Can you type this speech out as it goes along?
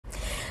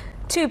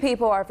Two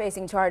people are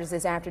facing charges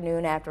this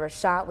afternoon after a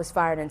shot was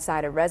fired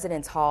inside a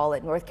residence hall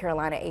at North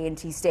Carolina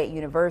A&T State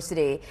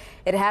University.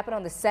 It happened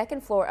on the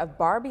second floor of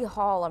Barbie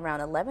Hall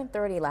around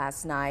 11:30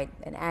 last night.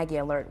 An Aggie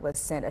alert was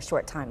sent a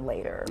short time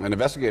later. And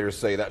investigators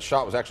say that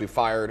shot was actually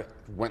fired,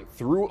 went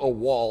through a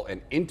wall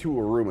and into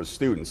a room of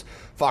students.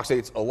 Fox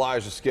 8's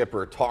Elijah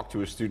Skipper talked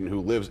to a student who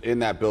lives in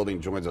that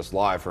building, joins us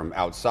live from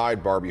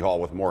outside Barbie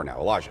Hall with more now.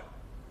 Elijah.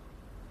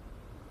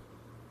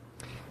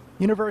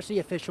 University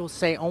officials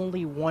say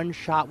only one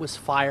shot was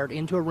fired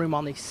into a room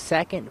on the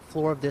second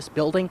floor of this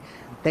building.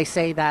 They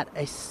say that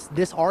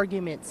this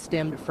argument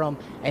stemmed from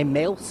a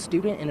male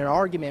student in an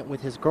argument with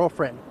his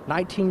girlfriend.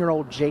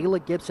 19-year-old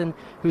Jayla Gibson,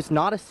 who's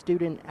not a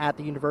student at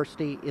the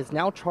university, is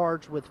now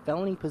charged with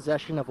felony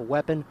possession of a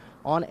weapon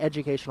on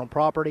educational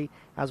property,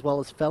 as well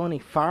as felony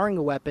firing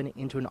a weapon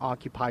into an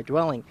occupied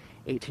dwelling.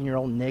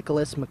 18-year-old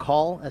Nicholas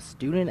McCall, a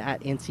student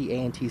at NC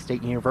A&T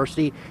State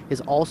University,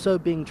 is also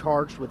being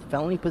charged with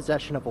felony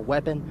possession of a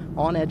weapon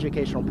on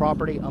educational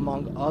property,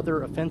 among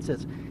other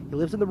offenses. He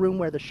lives in the room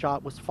where the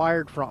shot was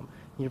fired from.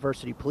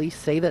 University police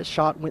say that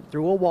shot went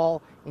through a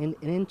wall and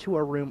into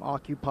a room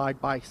occupied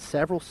by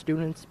several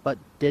students, but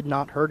did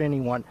not hurt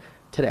anyone.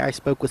 Today I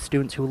spoke with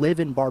students who live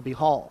in Barbie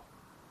Hall.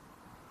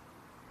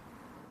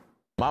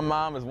 My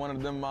mom is one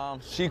of them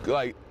moms. She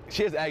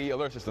has Aggie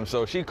alert system,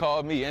 so she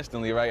called me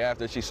instantly right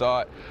after she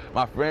saw it.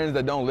 My friends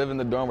that don't live in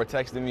the dorm were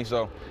texting me,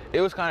 so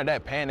it was kind of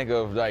that panic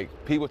of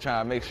people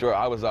trying to make sure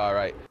I was all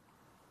right.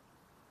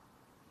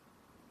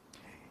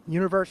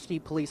 University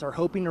police are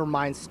hoping to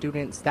remind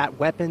students that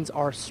weapons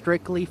are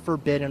strictly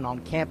forbidden on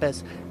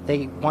campus.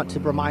 They want to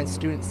remind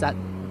students that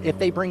if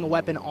they bring a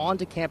weapon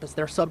onto campus,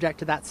 they're subject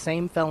to that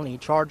same felony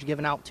charge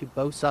given out to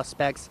both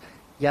suspects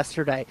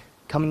yesterday.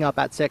 Coming up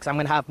at 6, I'm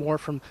going to have more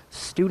from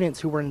students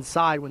who were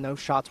inside when those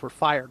shots were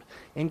fired.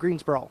 In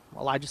Greensboro,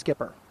 Elijah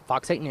Skipper,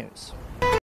 Fox 8 News.